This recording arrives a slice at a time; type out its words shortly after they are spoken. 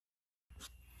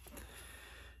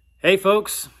Hey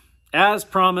folks, as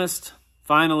promised,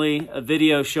 finally a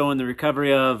video showing the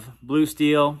recovery of Blue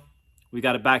Steel. We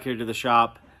got it back here to the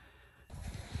shop.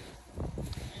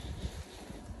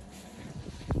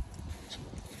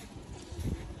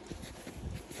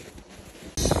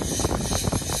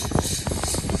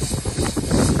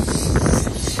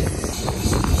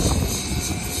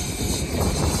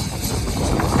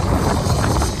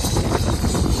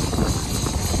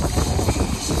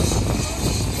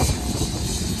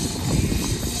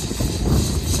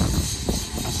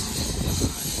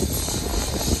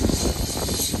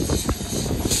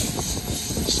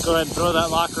 Just go ahead and throw that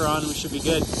locker on and we should be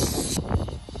good.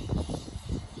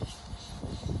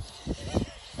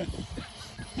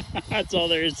 That's all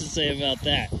there is to say about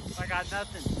that. I got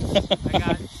nothing. I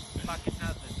got fucking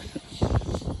nothing.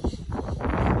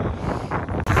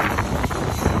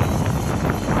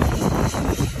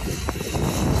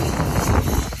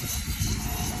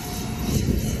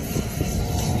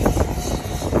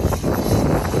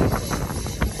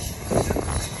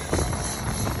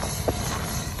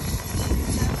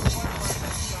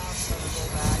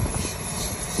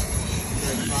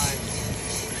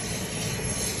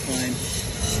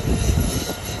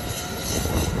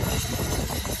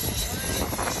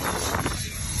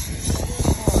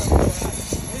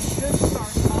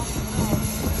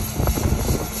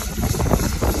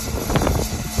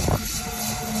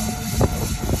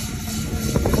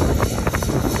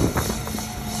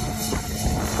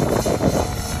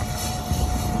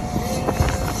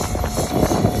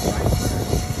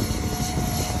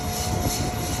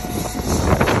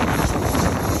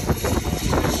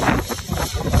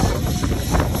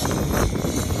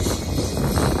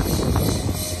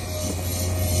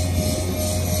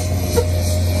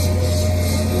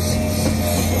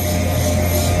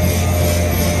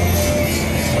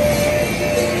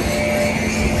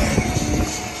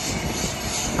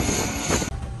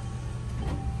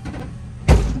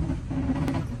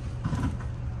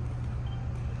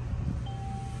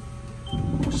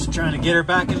 Just trying to get her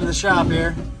back into the shop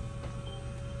here.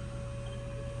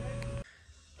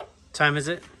 Time is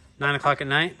it? 9 o'clock at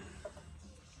night.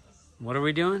 What are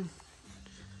we doing?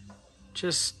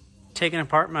 Just taking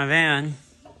apart my van.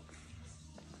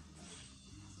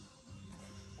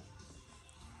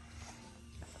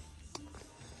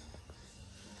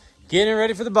 Getting it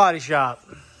ready for the body shop.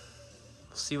 We'll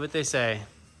see what they say.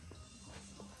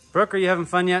 Brooke, are you having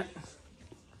fun yet?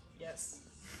 Yes.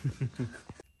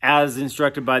 As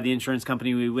instructed by the insurance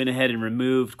company, we went ahead and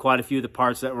removed quite a few of the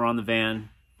parts that were on the van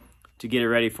to get it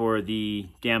ready for the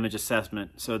damage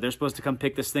assessment. So they're supposed to come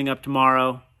pick this thing up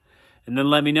tomorrow and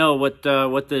then let me know what the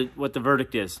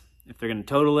verdict is. If they're going to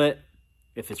total it,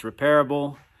 if it's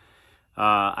repairable.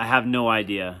 I have no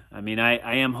idea. I mean,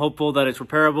 I am hopeful that it's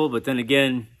repairable, but then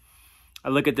again, I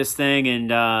look at this thing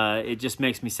and it just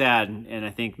makes me sad. And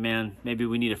I think, man, maybe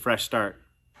we need a fresh start.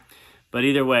 But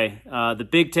either way, the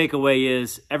big takeaway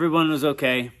is everyone was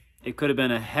okay. It could have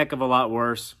been a heck of a lot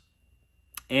worse.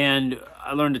 And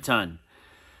I learned a ton.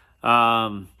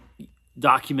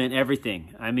 Document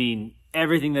everything. I mean,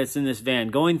 everything that's in this van.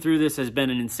 Going through this has been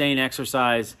an insane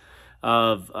exercise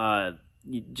of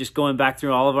just going back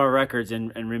through all of our records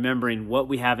and remembering what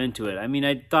we have into it. I mean,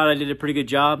 I thought I did a pretty good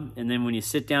job. And then when you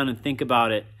sit down and think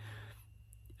about it,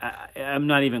 I'm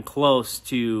not even close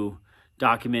to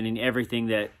documenting everything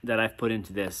that I've put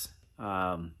into this.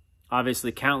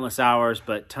 Obviously countless hours,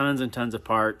 but tons and tons of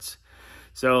parts.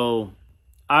 So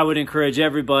I would encourage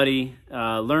everybody,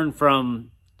 learn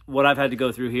from what I've had to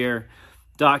go through here,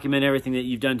 document everything that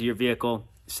you've done to your vehicle,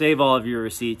 save all of your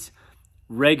receipts,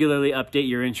 regularly update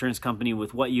your insurance company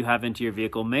with what you have into your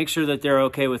vehicle. Make sure that they're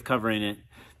okay with covering it.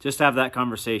 Just have that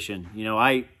conversation. You know,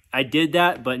 I did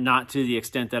that, but not to the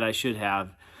extent that I should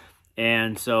have.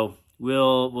 And so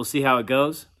we'll see how it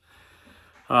goes.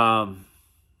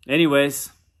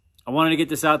 Anyways, I wanted to get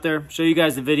this out there, show you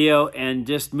guys the video, and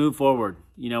just move forward.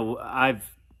 You know, I've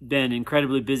been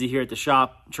incredibly busy here at the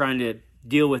shop trying to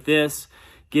deal with this,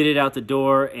 get it out the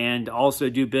door, and also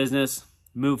do business,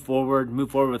 move forward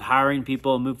with hiring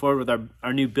people, move forward with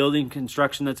our new building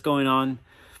construction that's going on.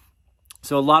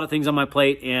 So a lot of things on my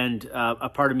plate, and a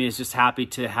part of me is just happy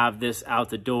to have this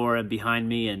out the door and behind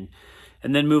me, and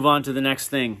then move on to the next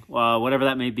thing, whatever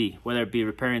that may be, whether it be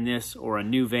repairing this or a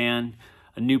new van,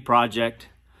 a new project.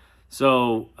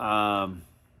 So,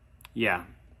 yeah,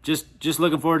 just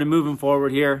looking forward to moving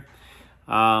forward here.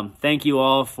 Thank you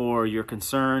all for your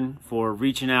concern, for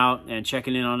reaching out and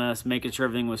checking in on us, making sure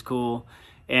everything was cool,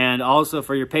 and also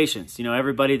for your patience. You know,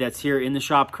 everybody that's here in the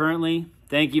shop currently,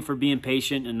 thank you for being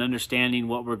patient and understanding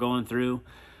what we're going through.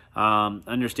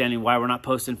 understanding why we're not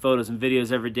posting photos and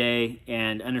videos every day,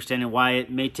 and understanding why it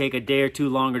may take a day or two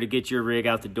longer to get your rig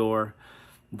out the door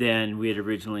than we had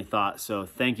originally thought. So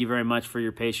thank you very much for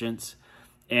your patience,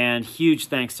 and huge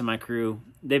thanks to my crew.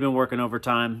 They've been working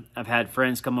overtime. I've had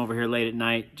friends come over here late at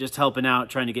night, just helping out,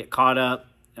 trying to get caught up.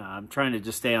 I'm trying to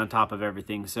just stay on top of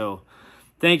everything. So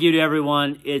thank you to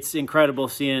everyone. It's incredible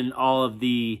seeing all of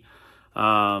the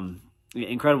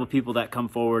incredible people that come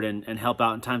forward and help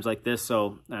out in times like this.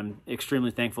 So I'm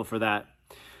extremely thankful for that.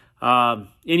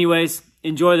 Anyways,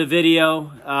 enjoy the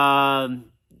video.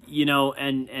 You know,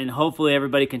 and hopefully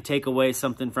everybody can take away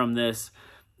something from this,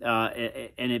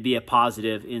 and it be a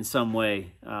positive in some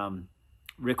way.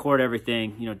 Record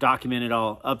everything, you know, document it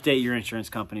all, update your insurance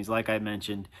companies, like I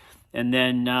mentioned, and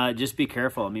then just be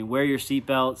careful. I mean, wear your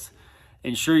seatbelts,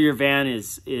 ensure your van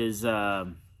is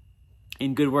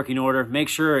in good working order. Make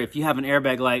sure if you have an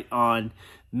airbag light on,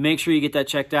 make sure you get that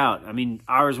checked out. I mean,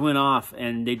 ours went off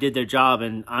and they did their job,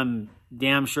 and I'm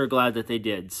damn sure glad that they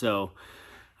did. So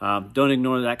don't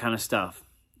ignore that kind of stuff.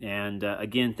 And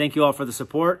again, thank you all for the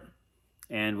support,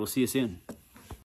 and we'll see you soon.